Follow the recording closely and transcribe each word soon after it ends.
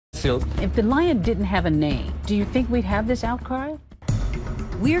Cecil. If the lion didn't have a name, do you think we'd have this outcry?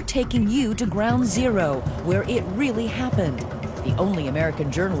 We're taking you to Ground Zero, where it really happened. The only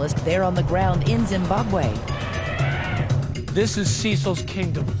American journalist there on the ground in Zimbabwe. This is Cecil's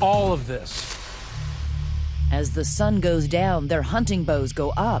kingdom, all of this. As the sun goes down, their hunting bows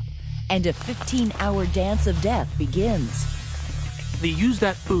go up, and a 15-hour dance of death begins. They use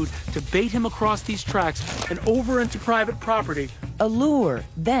that food to bait him across these tracks and over into private property. A lure,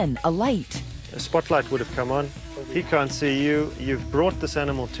 then a light. A spotlight would have come on. He can't see you. You've brought this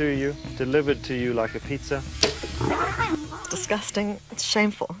animal to you, delivered to you like a pizza. Disgusting. It's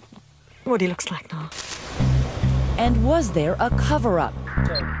shameful. What he looks like now. And was there a cover-up?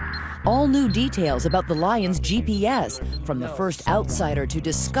 All new details about the lion's GPS, from the first outsider to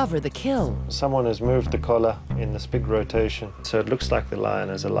discover the kill. Someone has moved the collar in this big rotation, so it looks like the lion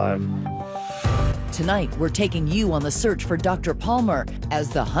is alive. Tonight, we're taking you on the search for Dr. Palmer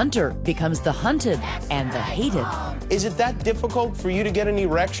as the hunter becomes the hunted and the hated. Is it that difficult for you to get an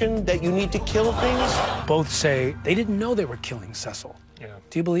erection that you need to kill things? Both say they didn't know they were killing Cecil. Yeah.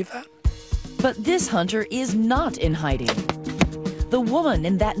 Do you believe that? But this hunter is not in hiding. The woman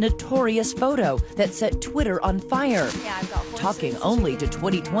in that notorious photo that set Twitter on fire, talking only to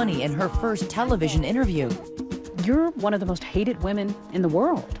 2020 in her first television interview. You're one of the most hated women in the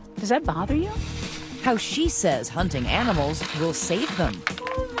world. Does that bother you? How she says hunting animals will save them.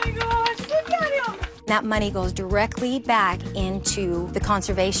 Oh my gosh, look at him! That money goes directly back into the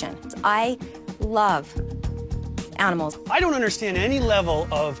conservation. I love animals. I don't understand any level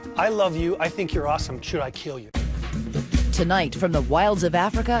of, I love you, I think you're awesome, should I kill you? Tonight, from the wilds of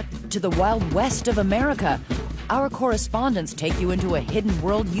Africa to the wild west of America, our correspondents take you into a hidden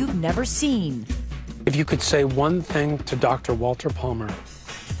world you've never seen. If you could say one thing to Dr. Walter Palmer,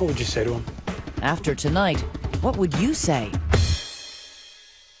 what would you say to him? After tonight, what would you say?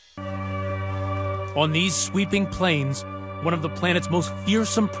 On these sweeping plains, one of the planet's most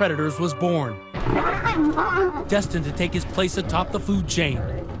fearsome predators was born, destined to take his place atop the food chain.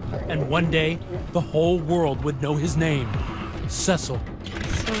 And one day, the whole world would know his name, Cecil.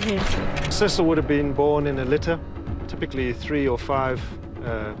 Cecil would have been born in a litter, typically 3 or 5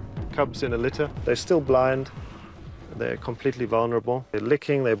 cubs in a litter. They're still blind. They're completely vulnerable. They're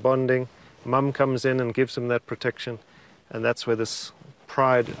licking, they're bonding. Mum comes in and gives them that protection. And that's where this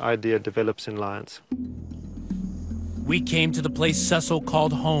pride idea develops in lions. We came to the place Cecil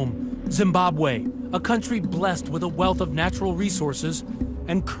called home, Zimbabwe, a country blessed with a wealth of natural resources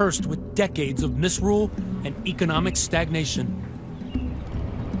and cursed with decades of misrule and economic stagnation.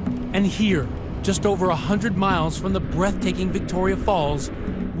 And here, just over 100 miles from the breathtaking Victoria Falls,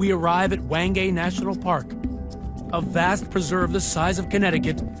 we arrive at Wangé National Park, a vast preserve the size of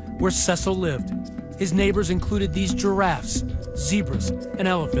Connecticut where Cecil lived. His neighbors included these giraffes, zebras, and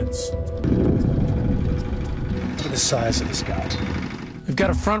elephants. Look at the size of this guy. We've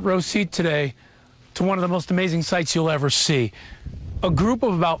got a front row seat today to one of the most amazing sights you'll ever see. A group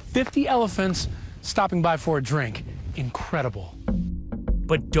of about 50 elephants stopping by for a drink. Incredible.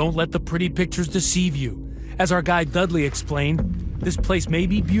 But don't let the pretty pictures deceive you. As our guide Dudley explained, this place may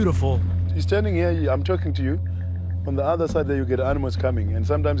be beautiful. You're standing here, I'm talking to you. On the other side there you get animals coming, and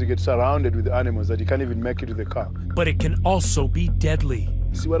sometimes you get surrounded with animals that you can't even make it to the car. But it can also be deadly.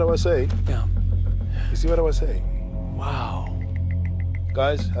 You see what I was saying? Yeah. You see what I was saying? Wow.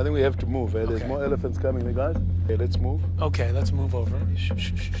 Guys, I think we have to move. There's Okay. more elephants coming, guys. Okay, let's move. Okay, let's move over. Shh,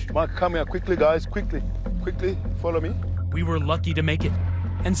 shh, shh. Mark, come here quickly, guys. Quickly. Quickly, follow me. We were lucky to make it,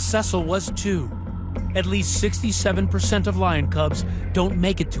 and Cecil was too. At least 67% of lion cubs don't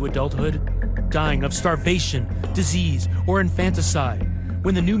make it to adulthood, dying of starvation, disease, or infanticide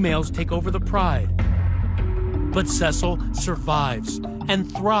when the new males take over the pride. But Cecil survives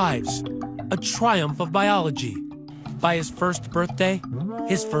and thrives, a triumph of biology. By his first birthday,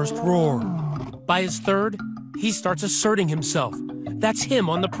 his first roar. By his third, he starts asserting himself. That's him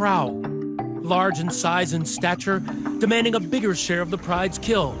on the prowl. Large in size and stature, demanding a bigger share of the pride's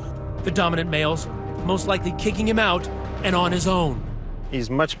kill. The dominant males most likely kicking him out and on his own.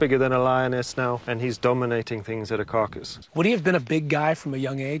 He's much bigger than a lioness now, and he's dominating things at a carcass. Would he have been a big guy from a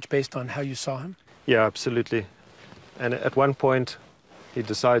young age based on how you saw him? Yeah, absolutely. And at one point, he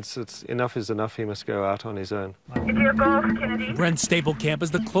decides it's enough is enough, he must go out on his own. Brent Staplecamp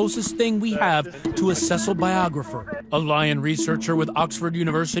is the closest thing we have to a Cecil biographer. A lion researcher with Oxford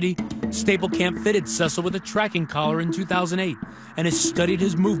University, Staplecamp fitted Cecil with a tracking collar in 2008 and has studied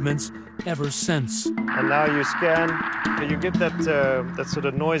his movements ever since. And now you scan, you get that sort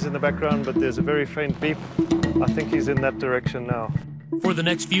of noise in the background, but there's a very faint beep. I think he's in that direction now. For the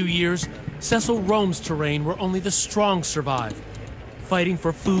next few years, Cecil roams terrain where only the strong survive. fighting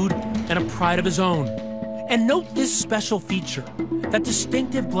for food and a pride of his own. And note this special feature, that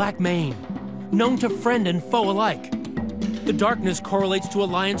distinctive black mane, known to friend and foe alike. The darkness correlates to a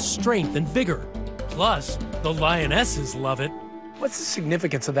lion's strength and vigor. Plus, the lionesses love it. What's the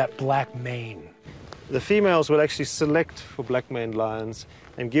significance of that black mane? The females will actually select for black-maned lions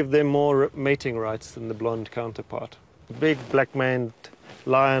and give them more mating rights than the blonde counterpart. Big black-maned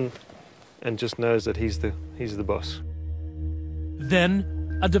lion, and just knows that he's the boss.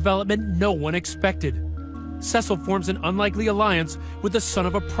 Then, a development no one expected. Cecil forms an unlikely alliance with the son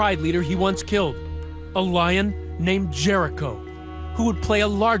of a pride leader he once killed, a lion named Jericho, who would play a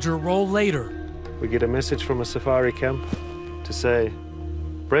larger role later. We get a message from a safari camp to say,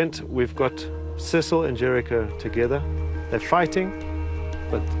 Brent, we've got Cecil and Jericho together. They're fighting,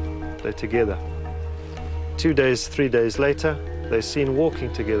 but they're together. 2 days, 3 days later, they're seen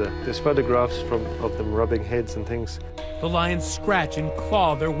walking together. There's photographs of them rubbing heads and things. The lions scratch and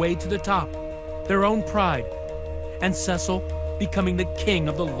claw their way to the top, their own pride, and Cecil becoming the king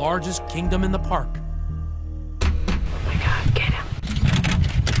of the largest kingdom in the park. Oh my God, get him.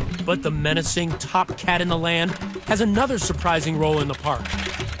 But the menacing top cat in the land has another surprising role in the park,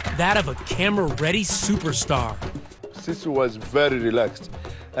 that of a camera-ready superstar. Cecil was very relaxed,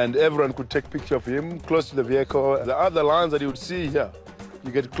 and everyone could take picture of him close to the vehicle. The other lions that you would see here,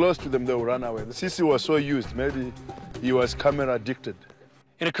 you get close to them, they will run away. Cecil was so used, maybe he was camera addicted.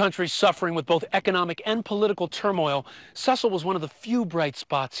 In a country suffering with both economic and political turmoil, Cecil was one of the few bright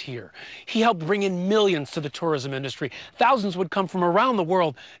spots here. He helped bring in millions to the tourism industry. Thousands would come from around the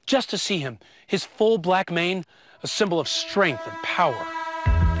world just to see him. His full black mane, a symbol of strength and power.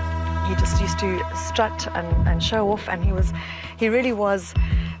 He just used to strut and show off, and he really was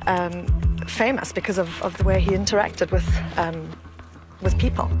famous because of the way he interacted with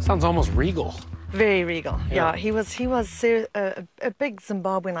people. Sounds almost regal. Very regal. Yeah, he was a big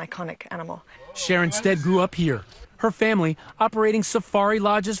Zimbabwean iconic animal. Sharon Stead grew up here, her family operating safari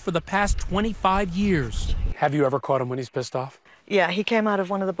lodges for the past 25 years. Have you ever caught him when he's pissed off? Yeah, he came out of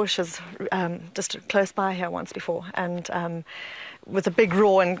one of the bushes just close by here once before, and with a big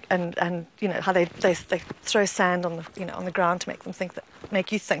roar, and you know how they throw sand on the ground to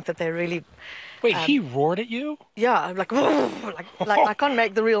make you think that they're really. Wait, he roared at you? Yeah, like I can't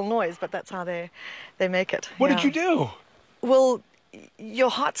make the real noise, but that's how they make it. What did you do? Well, your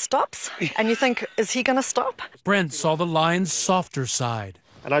heart stops, and you think, is he going to stop? Brent saw the lion's softer side.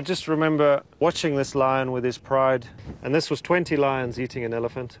 And I just remember watching this lion with his pride, and this was 20 lions eating an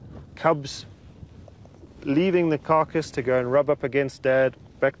elephant. Cubs leaving the carcass to go and rub up against Dad,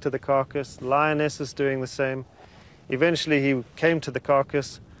 back to the carcass. Lionesses doing the same. Eventually he came to the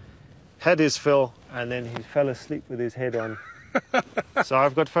carcass, had his fill, and then he fell asleep with his head on. So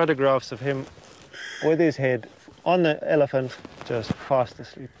I've got photographs of him with his head on the elephant, just fast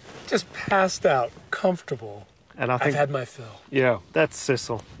asleep. Just passed out, comfortable. And I think, I've had my fill. Yeah, that's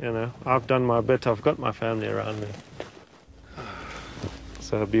Cecil, you know. I've done my bit, I've got my family around me.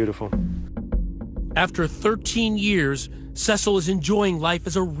 So beautiful. After 13 years, Cecil is enjoying life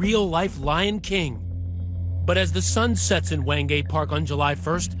as a real-life Lion King. But as the sun sets in Wangay Park on July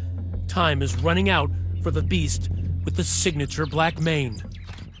 1st, time is running out for the beast with the signature black mane.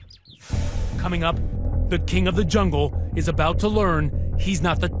 Coming up, the king of the jungle is about to learn he's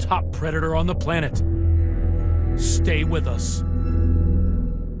not the top predator on the planet. Stay with us.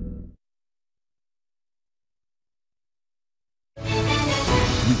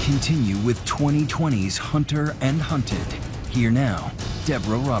 We continue with 2020's Hunter and Hunted. Here now,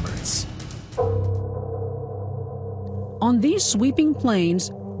 Deborah Roberts. On these sweeping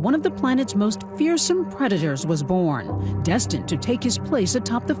plains, one of the planet's most fearsome predators was born, destined to take his place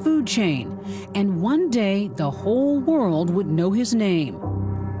atop the food chain. And one day, the whole world would know his name,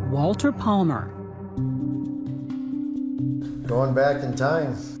 Walter Palmer. Going back in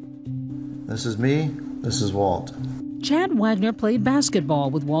time. This is me, this is Walt. Chad Wagner played basketball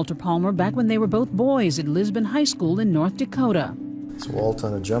with Walter Palmer back when they were both boys at Lisbon High School in North Dakota. It's Walt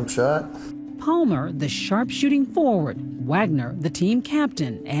on a jump shot. Palmer, the sharp-shooting forward, Wagner, the team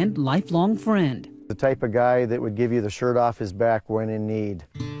captain and lifelong friend. The type of guy that would give you the shirt off his back when in need.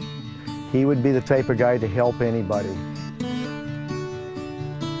 He would be the type of guy to help anybody.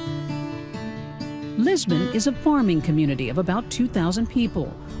 Lisbon is a farming community of about 2,000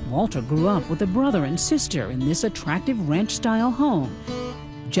 people. Walter grew up with a brother and sister in this attractive ranch-style home,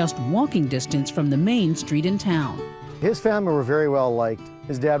 just walking distance from the main street in town. His family were very well liked.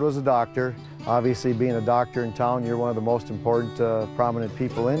 His dad was a doctor. Obviously, being a doctor in town, you're one of the most important, prominent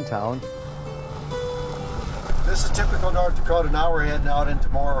people in town. This is typical North Dakota. Now we're heading out into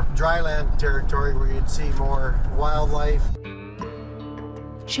more dryland territory where you'd see more wildlife.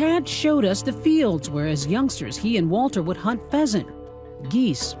 Chad showed us the fields where, as youngsters, he and Walter would hunt pheasant,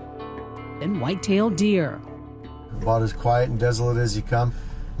 geese, and white-tailed deer. About as quiet and desolate as you come.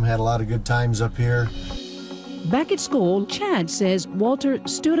 We had a lot of good times up here. Back at school, Chad says Walter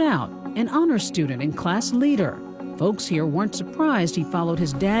stood out, an honor student and class leader. Folks here weren't surprised he followed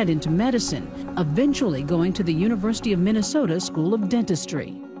his dad into medicine, eventually going to the University of Minnesota School of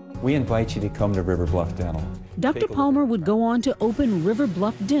Dentistry. We invite you to come to River Bluff Dental. Dr. Palmer would go on to open River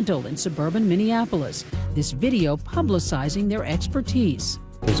Bluff Dental in suburban Minneapolis, this video publicizing their expertise.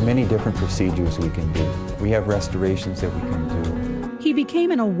 There's many different procedures we can do. We have restorations that we can do. He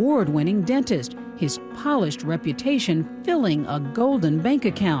became an award-winning dentist, his polished reputation filling a golden bank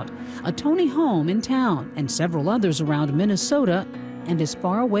account, a Tony home in town, and several others around Minnesota and as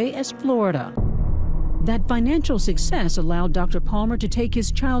far away as Florida. That financial success allowed Dr. Palmer to take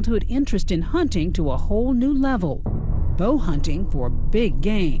his childhood interest in hunting to a whole new level, bow hunting for big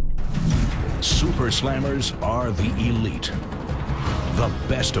game. Super Slammers are the elite, the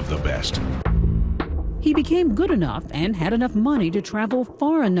best of the best. He became good enough and had enough money to travel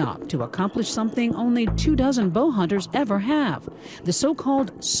far enough to accomplish something only 24 bow hunters ever have, the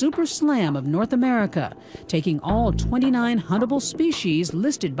so-called Super Slam of North America, taking all 29 huntable species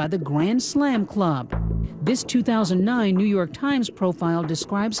listed by the Grand Slam Club. This 2009 New York Times profile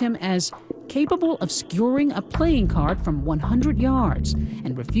describes him as capable of skewering a playing card from 100 yards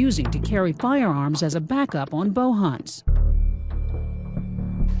and refusing to carry firearms as a backup on bow hunts.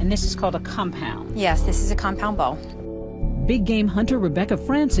 And this is called a compound. Yes, this is a compound bow. Big game hunter Rebecca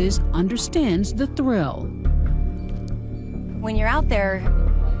Francis understands the thrill. When you're out there,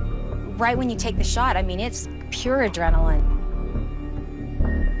 right when you take the shot, I mean, it's pure adrenaline.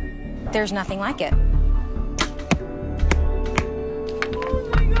 There's nothing like it.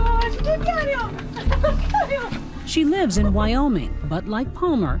 Oh my gosh, look at him! Look at him! She lives in Wyoming, but like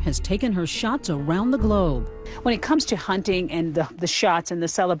Palmer, has taken her shots around the globe. When it comes to hunting and the shots and the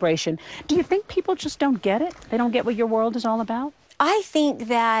celebration, do you think people just don't get it? They don't get what your world is all about? I think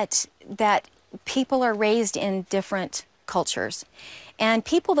that people are raised in different cultures. And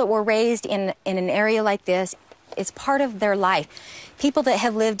people that were raised in an area like this, it's part of their life. People that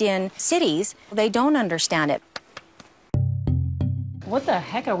have lived in cities, they don't understand it. What the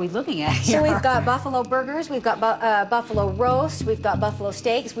heck are we looking at here? So we've got buffalo burgers, we've got buffalo roast, we've got buffalo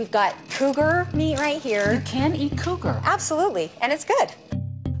steaks, we've got cougar meat right here. You can eat cougar? Absolutely, and it's good.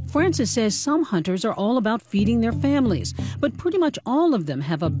 Francis says some hunters are all about feeding their families, but pretty much all of them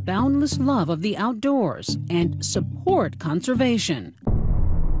have a boundless love of the outdoors and support conservation.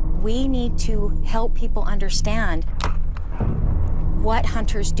 We need to help people understand what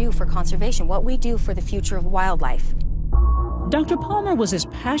hunters do for conservation, what we do for the future of wildlife. Dr. Palmer was as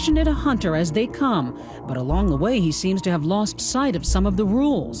passionate a hunter as they come, but along the way he seems to have lost sight of some of the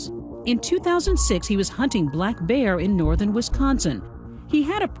rules. In 2006, he was hunting black bear in northern Wisconsin. He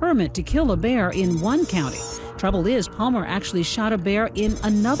had a permit to kill a bear in one county. Trouble is, Palmer actually shot a bear in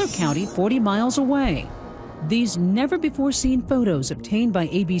another county 40 miles away. These never-before-seen photos obtained by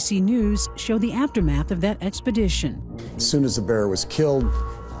ABC News show the aftermath of that expedition. As soon as the bear was killed,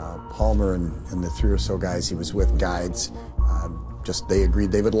 Palmer and the 3 or so guys he was with, guides, they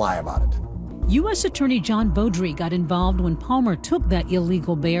agreed they would lie about it. U.S. Attorney John Beaudry got involved when Palmer took that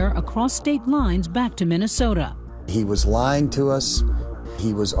illegal bear across state lines back to Minnesota. He was lying to us.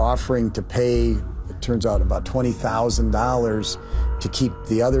 He was offering to pay, it turns out, about $20,000 to keep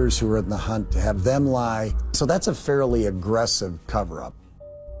the others who were in the hunt, to have them lie. So that's a fairly aggressive cover-up.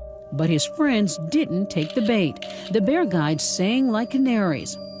 But his friends didn't take the bait. The bear guides sang like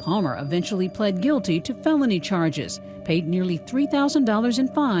canaries. Palmer eventually pled guilty to felony charges, paid nearly $3,000 in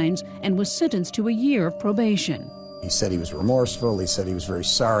fines, and was sentenced to a year of probation. He said he was remorseful. He said he was very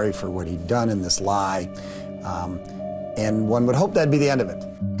sorry for what he'd done in this lie. And one would hope that'd be the end of it.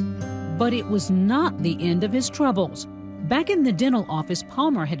 But it was not the end of his troubles. Back in the dental office,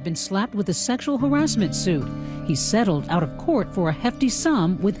 Palmer had been slapped with a sexual harassment suit. He settled out of court for a hefty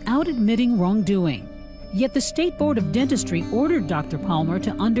sum without admitting wrongdoing. Yet the State Board of Dentistry ordered Dr. Palmer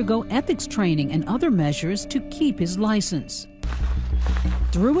to undergo ethics training and other measures to keep his license.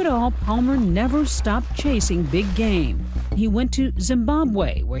 Through it all, Palmer never stopped chasing big game. He went to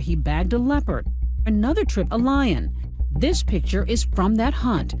Zimbabwe, where he bagged a leopard. Another trip, a lion. This picture is from that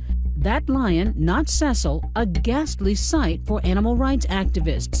hunt. That lion, not Cecil, a ghastly sight for animal rights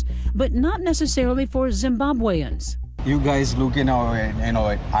activists, but not necessarily for Zimbabweans. You guys look, at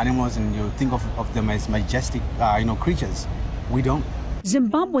animals and you think of them as majestic, creatures. We don't.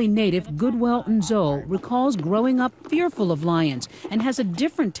 Zimbabwe native Goodwill Nzo recalls growing up fearful of lions and has a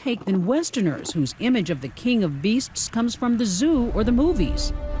different take than Westerners whose image of the king of beasts comes from the zoo or the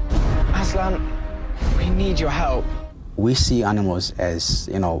movies. Aslan, we need your help. We see animals as,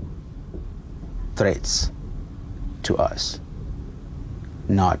 threats to us,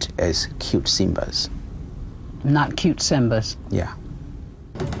 not as cute Simbas. Not cute Simbas? Yeah.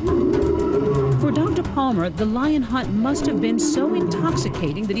 For Dr. Palmer, the lion hunt must have been so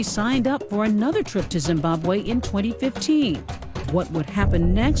intoxicating that he signed up for another trip to Zimbabwe in 2015. What would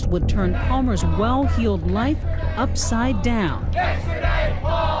happen next would turn Palmer's well-heeled life upside down. Extradite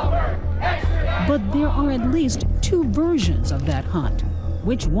Palmer! Extradite! But there are at least two versions of that hunt.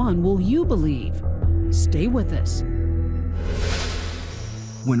 Which one will you believe? Stay with us.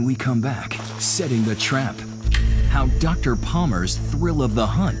 When we come back, setting the trap. How Dr. Palmer's thrill of the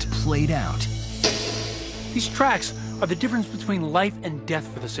hunt played out. These tracks are the difference between life and death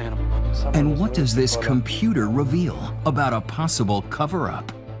for this animal. And what does this computer reveal about a possible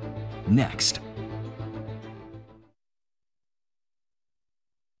cover-up? Next.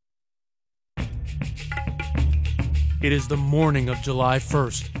 It is the morning of July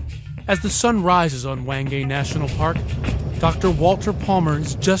 1st. As the sun rises on Hwange National Park, Dr. Walter Palmer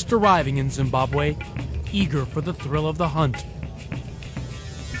is just arriving in Zimbabwe, eager for the thrill of the hunt.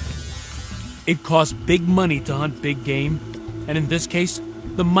 It costs big money to hunt big game, and in this case,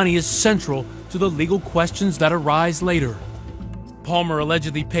 the money is central to the legal questions that arise later. Palmer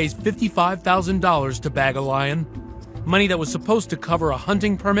allegedly pays $55,000 to bag a lion, money that was supposed to cover a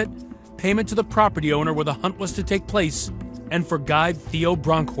hunting permit, payment to the property owner where the hunt was to take place, and for guide Theo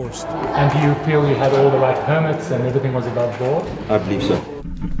Bronkhorst. And do you feel you had all the right permits and everything was above board? I believe so.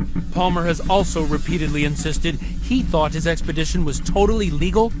 Palmer has also repeatedly insisted he thought his expedition was totally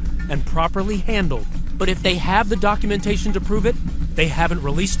legal and properly handled. But if they have the documentation to prove it, they haven't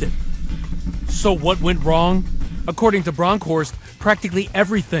released it. So what went wrong? According to Bronkhorst, practically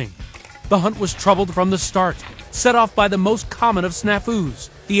everything. The hunt was troubled from the start, set off by the most common of snafus.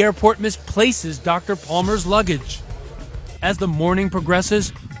 The airport misplaces Dr. Palmer's luggage. As the morning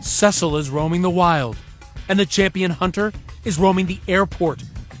progresses, Cecil is roaming the wild, and the champion hunter is roaming the airport,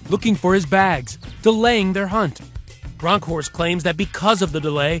 looking for his bags, delaying their hunt. Bronkhorst claims that because of the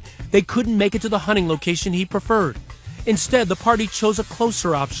delay, they couldn't make it to the hunting location he preferred. Instead, the party chose a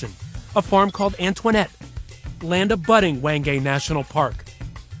closer option, a farm called Antoinette, land abutting Hwange National Park.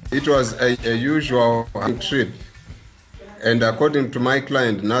 It was a usual trip, and according to my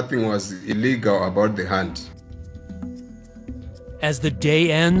client, nothing was illegal about the hunt. As the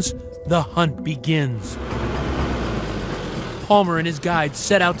day ends, the hunt begins. Palmer and his guide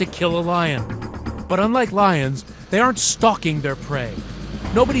set out to kill a lion. But unlike lions, they aren't stalking their prey.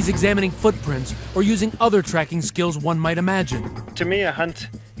 Nobody's examining footprints or using other tracking skills one might imagine. To me, a hunt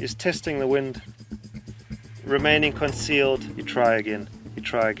is testing the wind, remaining concealed. You try again, you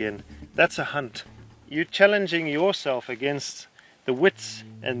try again. That's a hunt. You're challenging yourself against the wits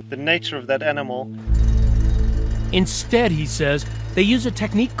and the nature of that animal. Instead, he says, they use a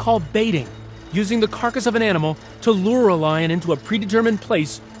technique called baiting, using the carcass of an animal to lure a lion into a predetermined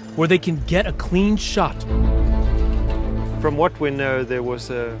place where they can get a clean shot. From what we know, there was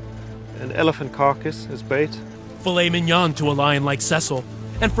an elephant carcass as bait. Filet mignon to a lion like Cecil.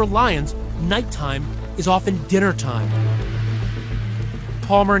 And for lions, nighttime is often dinner time.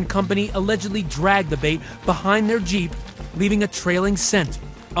 Palmer and company allegedly dragged the bait behind their Jeep, leaving a trailing scent,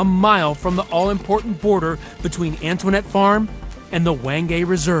 a mile from the all-important border between Antoinette Farm and the Hwange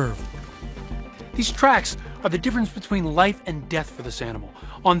Reserve. These tracks are the difference between life and death for this animal.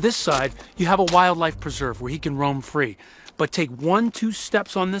 On this side, you have a wildlife preserve where he can roam free. But take 1-2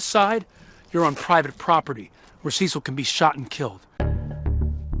 steps on this side, you're on private property where Cecil can be shot and killed.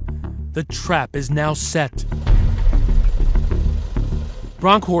 The trap is now set.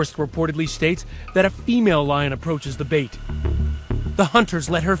 Bronkhorst reportedly states that a female lion approaches the bait. The hunters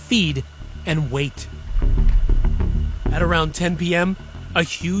let her feed and wait. At around 10 p.m., a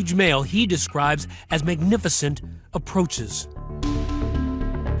huge male he describes as magnificent approaches.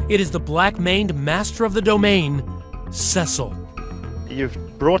 It is the black-maned master of the domain, Cecil. You've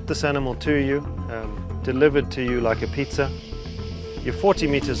brought this animal to you, delivered to you like a pizza. You're 40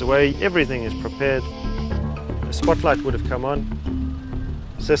 meters away, everything is prepared. A spotlight would have come on.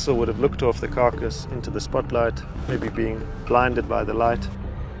 Cecil would have looked off the carcass into the spotlight, maybe being blinded by the light.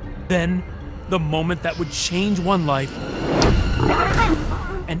 Then, the moment that would change one life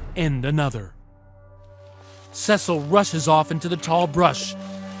and end another. Cecil rushes off into the tall brush,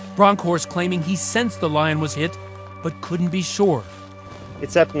 Bronkhorst claiming he sensed the lion was hit, but couldn't be sure.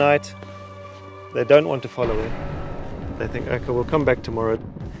 It's at night. They don't want to follow him. They think, okay, we'll come back tomorrow.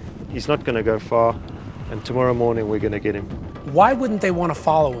 He's not going to go far, and tomorrow morning we're going to get him. Why wouldn't they want to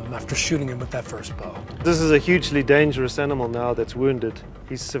follow him after shooting him with that first bow? This is a hugely dangerous animal now that's wounded.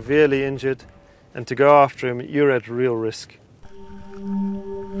 He's severely injured, and to go after him, you're at real risk.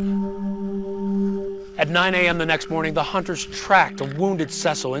 At 9 a.m. the next morning, the hunters tracked a wounded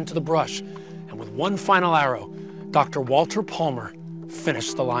Cecil into the brush, and with one final arrow, Dr. Walter Palmer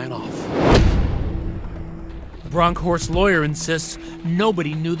finished the lion off. Bronkhorst's lawyer insists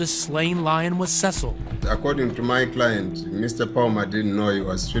nobody knew the slain lion was Cecil. According to my client, Mr. Palmer didn't know he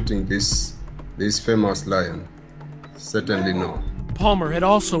was shooting this famous lion. Certainly no. Palmer had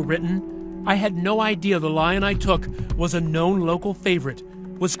also written, "I had no idea the lion I took was a known local favorite,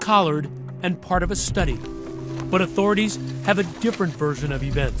 was collared, and part of a study." But authorities have a different version of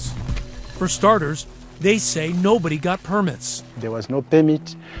events. For starters, they say nobody got permits. There was no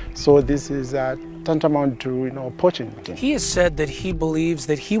permit, so this is tantamount to poaching. He has said that he believes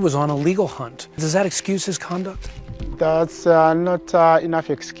that he was on a legal hunt. Does that excuse his conduct? That's not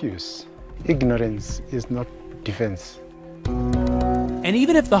enough excuse. Ignorance is not defense. And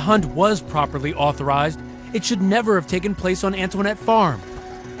even if the hunt was properly authorized, it should never have taken place on Antoinette Farm.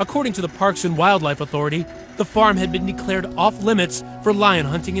 According to the Parks and Wildlife Authority, the farm had been declared off limits for lion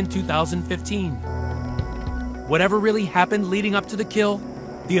hunting in 2015. Whatever really happened leading up to the kill,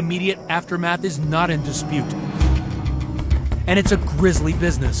 the immediate aftermath is not in dispute. And it's a grisly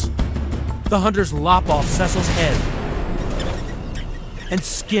business. The hunters lop off Cecil's head and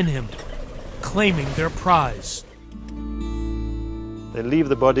skin him, claiming their prize. They leave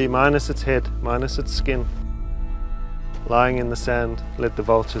the body minus its head, minus its skin, lying in the sand, let the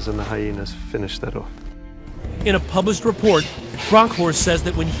vultures and the hyenas finish that off. In a published report, Bronkhorst says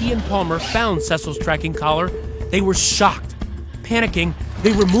that when he and Palmer found Cecil's tracking collar, they were shocked. Panicking,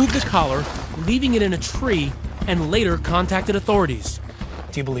 they removed the collar, leaving it in a tree, and later contacted authorities.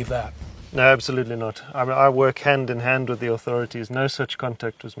 Do you believe that? No, absolutely not. I work hand in hand with the authorities. No such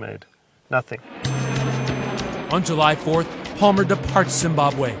contact was made. Nothing. On July 4th, Palmer departs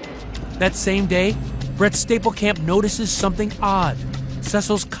Zimbabwe. That same day, Brett Staplecamp notices something odd.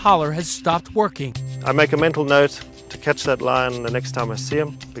 Cecil's collar has stopped working. I make a mental note to catch that lion the next time I see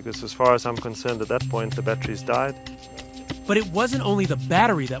him, because as far as I'm concerned at that point, the battery's died. But it wasn't only the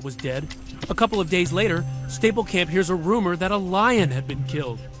battery that was dead. A couple of days later, Staplecamp hears a rumor that a lion had been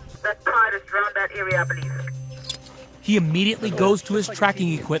killed. That tide is around that area, I believe. He immediately goes to his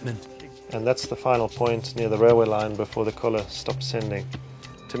tracking equipment. And that's the final point near the railway line before the collar stops sending.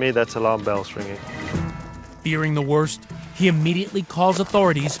 To me, that's alarm bells ringing. Fearing the worst, he immediately calls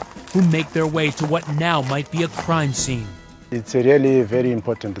authorities, who make their way to what now might be a crime scene. It's really very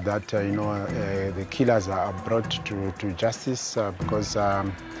important that the killers are brought to justice because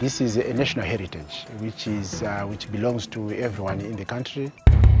this is a national heritage which belongs to everyone in the country.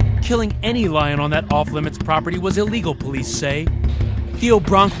 Killing any lion on that off-limits property was illegal, police say. Theo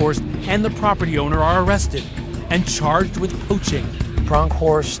Bronkhorst and the property owner are arrested and charged with poaching.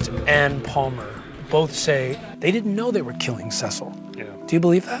 Bronkhorst and Palmer both say they didn't know they were killing Cecil. Yeah. Do you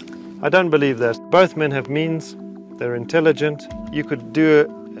believe that? I don't believe that. Both men have means. They're intelligent. You could do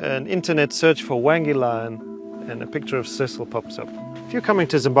an internet search for Wangi lion and a picture of Cecil pops up. If you're coming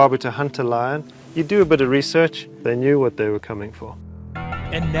to Zimbabwe to hunt a lion, you do a bit of research. They knew what they were coming for.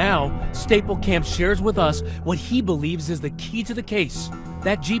 And now, Staplecamp shares with us what he believes is the key to the case.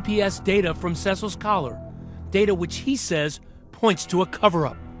 That GPS data from Cecil's collar. Data which he says points to a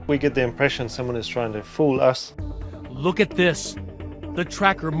cover-up. We get the impression someone is trying to fool us. Look at this. The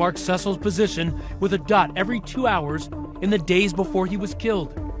tracker marks Cecil's position with a dot every 2 hours in the days before he was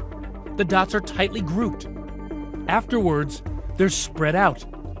killed. The dots are tightly grouped. Afterwards, they're spread out.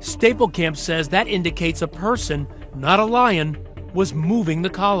 Staplecamp says that indicates a person, not a lion, was moving the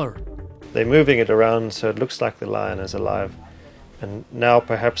collar. They're moving it around so it looks like the lion is alive. And now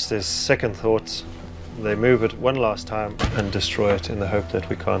perhaps there's second thoughts. They move it one last time and destroy it in the hope that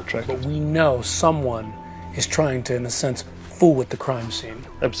we can't track it. But we know someone is trying to, in a sense, fool with the crime scene.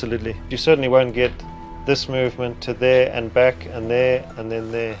 Absolutely. You certainly won't get this movement to there and back and there and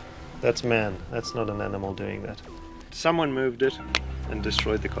then there. That's man. That's not an animal doing that. Someone moved it and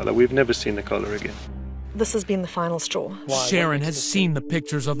destroyed the collar. We've never seen the collar again. This has been the final straw. Sharon has seen the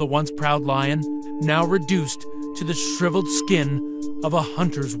pictures of the once proud lion, now reduced to the shriveled skin of a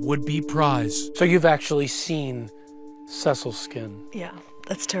hunter's would-be prize. So you've actually seen Cecil's skin? Yeah,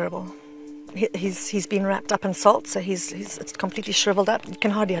 that's terrible. He's been wrapped up in salt, so it's completely shriveled up. You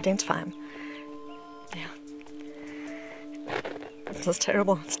can hardly identify him. Yeah. This is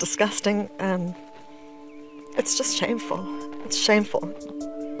terrible. It's disgusting. It's just shameful. It's shameful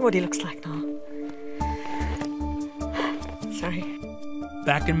what he looks like now. Sorry.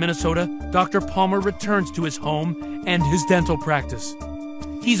 Back in Minnesota, Dr. Palmer returns to his home and his dental practice.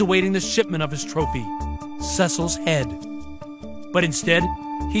 He's awaiting the shipment of his trophy, Cecil's head. But instead,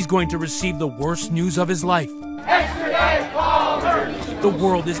 he's going to receive the worst news of his life. Extradite Palmer! The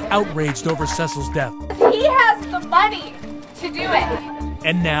world is outraged over Cecil's death. He has the money to do it.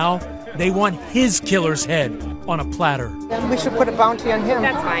 And now, they want his killer's head on a platter. We should put a bounty on him.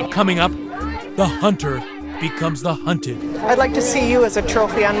 That's fine. Coming up, the hunter becomes the hunted. I'd like to see you as a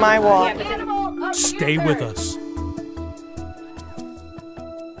trophy on my wall. Stay with us.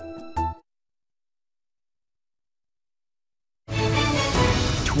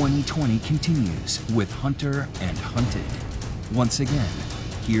 "2020 continues with Hunter and Hunted. Once again,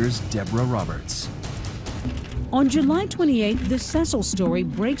 here's Deborah Roberts. On July 28th, the Cecil story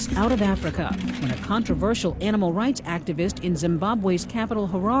breaks out of Africa when a controversial animal rights activist in Zimbabwe's capital,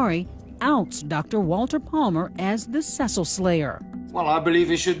 Harare, outs Dr. Walter Palmer as the Cecil slayer. Well, I believe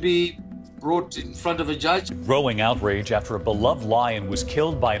he should be brought in front of a judge. Growing outrage after a beloved lion was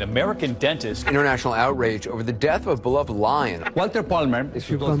killed by an American dentist. International outrage over the death of a beloved lion. Walter Palmer. To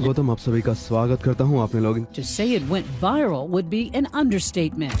say it went viral would be an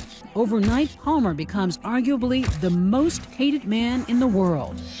understatement. Overnight, Palmer becomes arguably the most hated man in the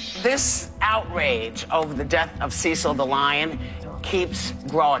world. This outrage over the death of Cecil the lion keeps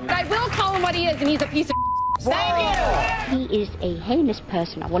growing. I will call him what he is, and he's a piece of Thank you! He is a heinous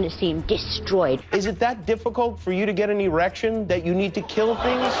person. I want to see him destroyed. Is it that difficult for you to get an erection that you need to kill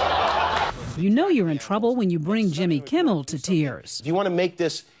things? You know you're in trouble when you bring Jimmy Kimmel to tears. If you want to make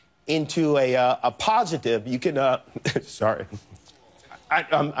this into a positive, you can, sorry. Okay,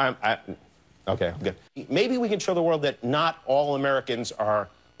 I'm good. Maybe we can show the world that not all Americans are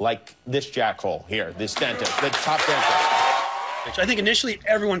like this jackhole here, this dentist, the top dentist. I think initially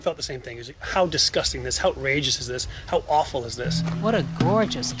everyone felt the same thing. It was like, how disgusting this, how outrageous is this, how awful is this? What a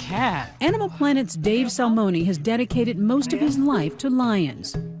gorgeous cat. Animal Planet's Dave Salmoni has dedicated most of his life to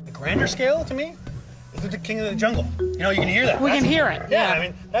lions. The grander scale, to me, is the king of the jungle. You know, you can hear that. We can hear it, yeah. I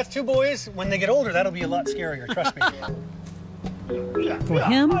mean, that's two boys. When they get older, that'll be a lot scarier, trust me. For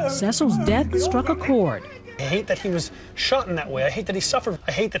him, Cecil's death struck a chord. I hate that he was shot in that way. I hate that he suffered.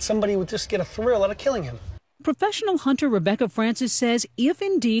 I hate that somebody would just get a thrill out of killing him. Professional hunter Rebecca Francis says if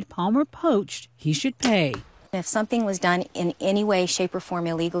indeed Palmer poached, he should pay. If something was done in any way, shape, or form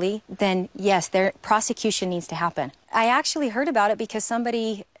illegally, then yes, their prosecution needs to happen. I actually heard about it because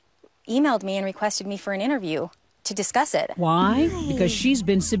somebody emailed me and requested me for an interview to discuss it. Why? Because she's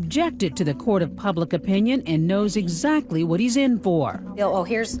been subjected to the court of public opinion and knows exactly what he's in for. Oh,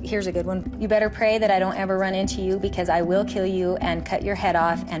 here's a good one. You better pray that I don't ever run into you because I will kill you and cut your head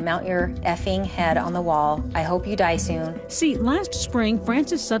off and mount your effing head on the wall. I hope you die soon. See, last spring,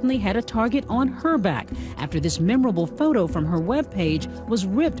 Frances suddenly had a target on her back after this memorable photo from her webpage was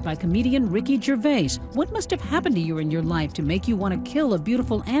ripped by comedian Ricky Gervais. What must have happened to you in your life to make you want to kill a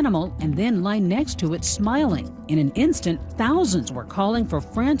beautiful animal and then lie next to it smiling? In an instant, thousands were calling for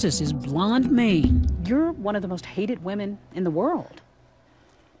Frances's blonde mane. You're one of the most hated women in the world.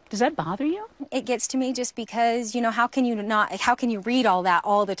 Does that bother you? It gets to me just because, you know, how can you read all that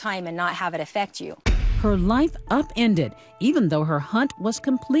all the time and not have it affect you? Her life upended, even though her hunt was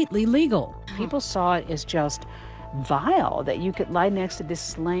completely legal. People saw it as just vile that you could lie next to this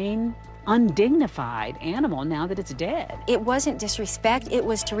slain, undignified animal now that it's dead. It wasn't disrespect, it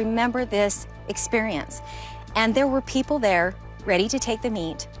was to remember this experience. And there were people there ready to take the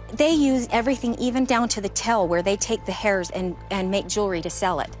meat. They use everything, even down to the tail, where they take the hairs and make jewelry to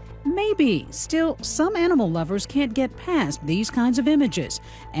sell it. Maybe. Still, some animal lovers can't get past these kinds of images.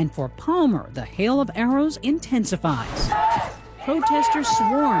 And for Palmer, the hail of arrows intensifies. Protesters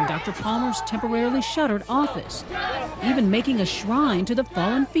swarmed Dr. Palmer's temporarily shuttered office, even making a shrine to the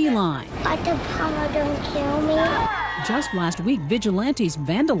fallen feline. Dr. Palmer, don't kill me. Just last week, vigilantes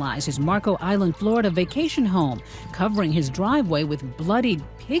vandalized his Marco Island, Florida vacation home, covering his driveway with bloodied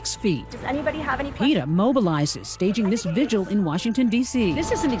pig's feet. Does anybody have any questions? PETA mobilizes, staging this vigil in Washington, D.C.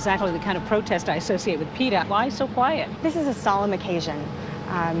 This isn't exactly the kind of protest I associate with PETA. Why so quiet? This is a solemn occasion.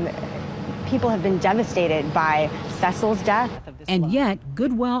 People have been devastated by Cecil's death. And yet,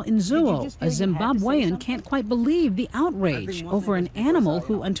 Goodwill Nzuo, a Zimbabwean, can't quite believe the outrage over an animal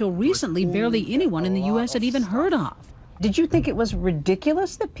who until recently barely anyone in the U.S. had even heard of. Did you think it was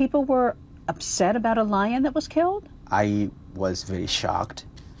ridiculous that people were upset about a lion that was killed? I was very shocked.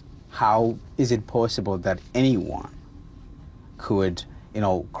 How is it possible that anyone could,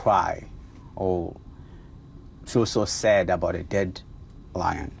 cry or feel so sad about a dead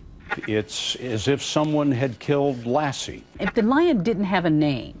lion? It's as if someone had killed Lassie. If the lion didn't have a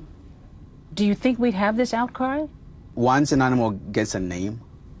name, do you think we'd have this outcry? once an animal gets a name,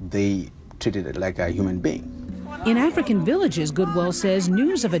 they treat it like a human being. In African villages, Goodwell says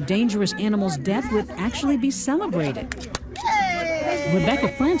news of a dangerous animal's death would actually be celebrated. Rebecca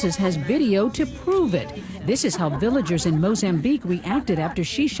Francis has video to prove it. This is how villagers in Mozambique reacted after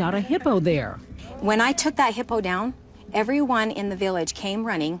she shot a hippo there. When I took that hippo down, everyone in the village came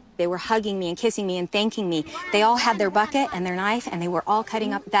running. They were hugging me and kissing me and thanking me. They all had their bucket and their knife, and they were all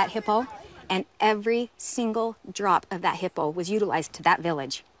cutting up that hippo. And every single drop of that hippo was utilized to that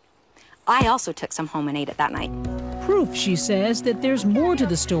village. I also took some home and ate it that night. Proof, she says, that there's more to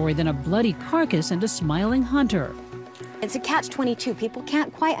the story than a bloody carcass and a smiling hunter. It's a catch-22. People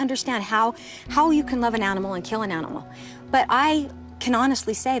can't quite understand how you can love an animal and kill an animal. But I can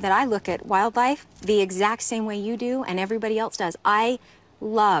honestly say that I look at wildlife the exact same way you do and everybody else does. I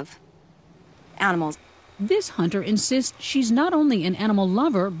love animals. This hunter insists she's not only an animal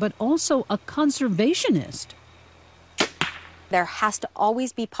lover, but also a conservationist. There has to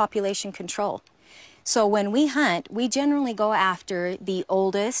always be population control. So when we hunt, we generally go after the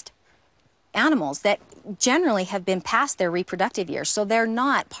oldest animals that generally have been past their reproductive years, so they're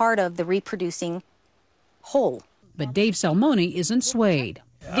not part of the reproducing whole. But Dave Salmoni isn't swayed.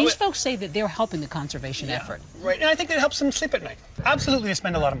 These folks say that they're helping the conservation effort. Right, and I think it helps them sleep at night. Absolutely, they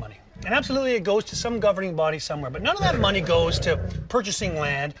spend a lot of money. And absolutely, it goes to some governing body somewhere. But none of that money goes to purchasing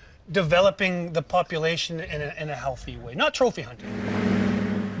land, developing the population in a healthy way, not trophy hunting.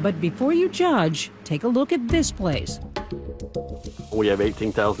 But before you judge, take a look at this place. We have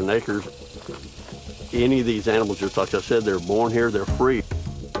 18,000 acres. Any of these animals, just like I said, they're born here, they're free.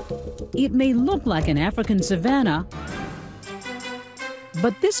 It may look like an African savanna,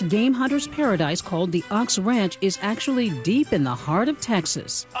 but this game hunter's paradise called the Ox Ranch is actually deep in the heart of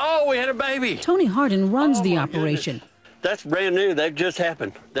Texas. Oh, we had a baby. Tony Hardin runs the operation. Goodness. That's brand new. That just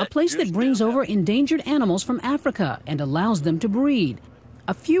happened. A place that brings over endangered animals from Africa and allows them to breed.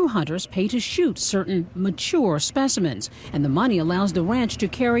 A few hunters pay to shoot certain mature specimens, and the money allows the ranch to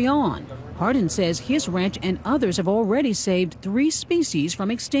carry on. Hardin says his ranch and others have already saved 3 species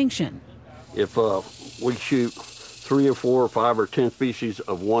from extinction. If we shoot 3 or 4 or 5 or 10 species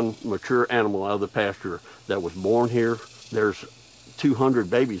of one mature animal out of the pasture that was born here, there's 200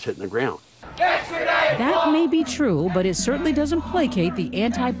 babies hitting the ground. That may be true, but it certainly doesn't placate the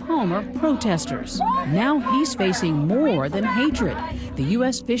anti-Palmer protesters. Now he's facing more than hatred. The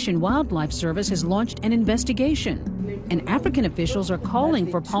U.S. Fish and Wildlife Service has launched an investigation, and African officials are calling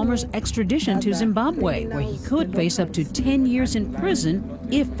for Palmer's extradition to Zimbabwe, where he could face up to 10 years in prison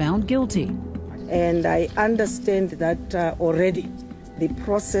if found guilty. And I understand that already the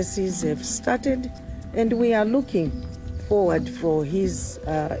processes have started, and we are looking forward for his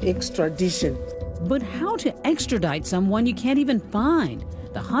extradition. But how to extradite someone you can't even find?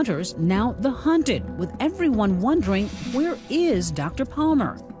 The hunters, now the hunted, with everyone wondering, where is Dr.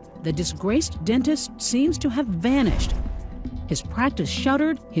 Palmer? The disgraced dentist seems to have vanished. His practice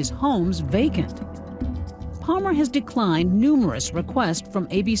shuttered, his homes vacant. Palmer has declined numerous requests from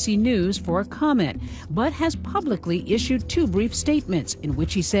ABC News for a comment, but has publicly issued 2 brief statements in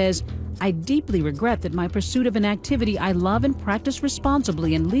which he says, "I deeply regret that my pursuit of an activity I love and practice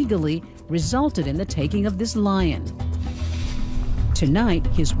responsibly and legally resulted in the taking of this lion." Tonight,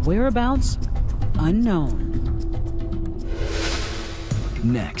 his whereabouts unknown.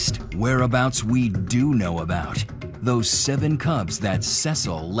 Next, whereabouts we do know about. Those 7 cubs that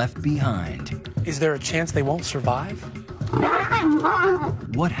Cecil left behind. Is there a chance they won't survive?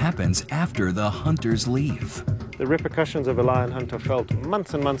 What happens after the hunters leave? The repercussions of a lion hunt are felt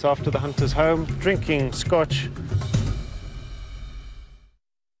months and months after the hunter's home, drinking scotch.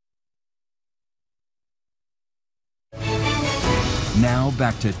 Now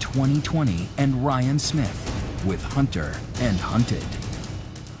back to 2020 and Ryan Smith with Hunter and Hunted.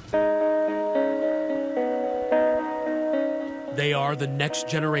 They are the next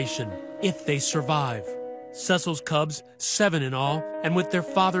generation, if they survive. Cecil's cubs, 7 in all, and with their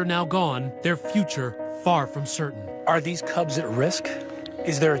father now gone, their future far from certain. Are these cubs at risk?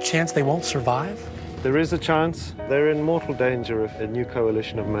 Is there a chance they won't survive? There is a chance. They're in mortal danger if a new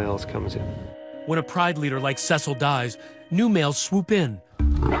coalition of males comes in. When a pride leader like Cecil dies, new males swoop in,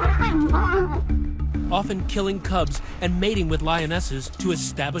 often killing cubs and mating with lionesses to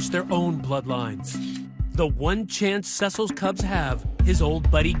establish their own bloodlines. The one chance Cecil's cubs have, his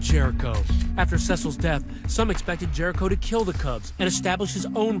old buddy Jericho. After Cecil's death, some expected Jericho to kill the cubs and establish his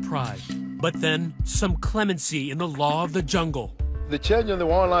own pride. But then, some clemency in the law of the jungle. The change in the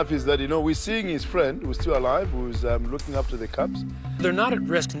wildlife is that, we're seeing his friend, who's still alive, who's looking after the cubs. They're not at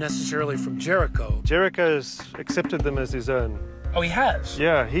risk necessarily from Jericho. Jericho's accepted them as his own. Oh, he has?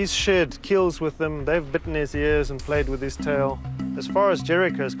 Yeah, he's shared kills with them. They've bitten his ears and played with his tail. As far as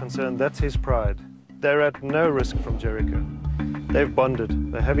Jericho is concerned, that's his pride. They're at no risk from Jericho. They've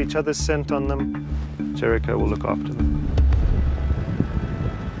bonded. They have each other's scent on them. Jericho will look after them.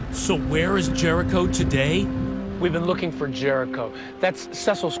 So where is Jericho today? We've been looking for Jericho. That's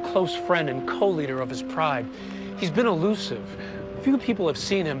Cecil's close friend and co-leader of his pride. He's been elusive. Few people have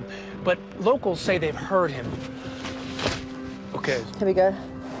seen him, but locals say they've heard him. Okay. Here we go.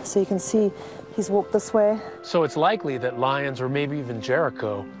 So you can see he's walked this way. So it's likely that Lyons, or maybe even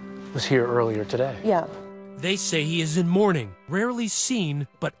Jericho, was here earlier today. Yeah. They say he is in mourning, rarely seen,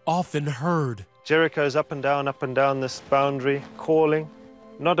 but often heard. Jericho's up and down this boundary, calling.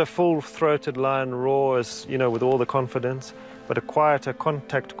 Not a full-throated lion roar, as, you know, with all the confidence, but a quieter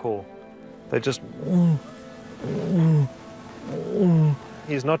contact call. They just...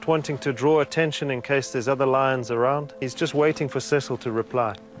 He's not wanting to draw attention in case there's other lions around. He's just waiting for Cecil to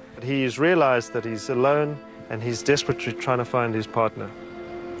reply. But he's realized that he's alone, and he's desperately trying to find his partner.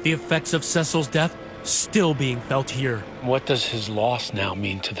 The effects of Cecil's death still being felt here. What does his loss now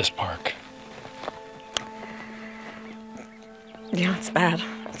mean to this park? Yeah, it's bad.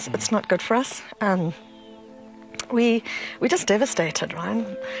 It's not good for us. We're just devastated,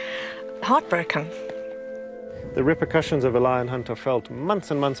 Ryan. Heartbroken. The repercussions of a lion hunt are felt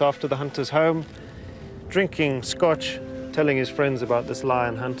months and months after the hunter's home, drinking scotch, telling his friends about this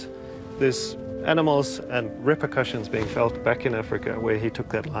lion hunt. There's animals and repercussions being felt back in Africa where he took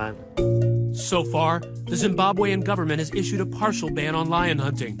that lion. So far, the Zimbabwean government has issued a partial ban on lion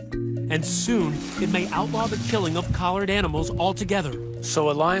hunting. And soon, it may outlaw the killing of collared animals altogether. So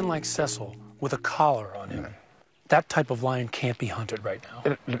a lion like Cecil, with a collar on him, that type of lion can't be hunted right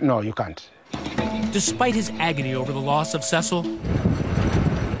now? No, you can't. Despite his agony over the loss of Cecil,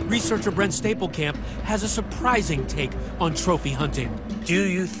 researcher Brent Staplekamp has a surprising take on trophy hunting. Do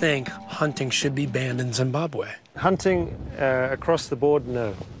you think hunting should be banned in Zimbabwe? Hunting across the board,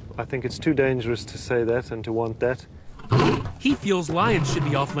 no. I think it's too dangerous to say that and to want that. He feels lions should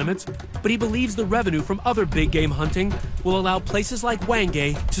be off limits, but he believes the revenue from other big game hunting will allow places like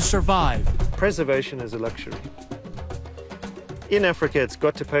Wangé to survive. Preservation is a luxury. In Africa, it's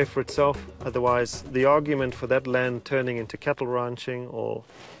got to pay for itself. Otherwise, the argument for that land turning into cattle ranching or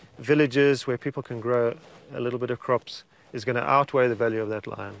villages where people can grow a little bit of crops is going to outweigh the value of that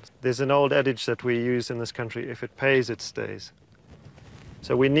land. There's an old adage that we use in this country, if it pays, it stays.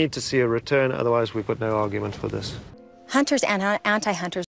 So we need to see a return, otherwise we've got no argument for this. Hunters and anti-hunters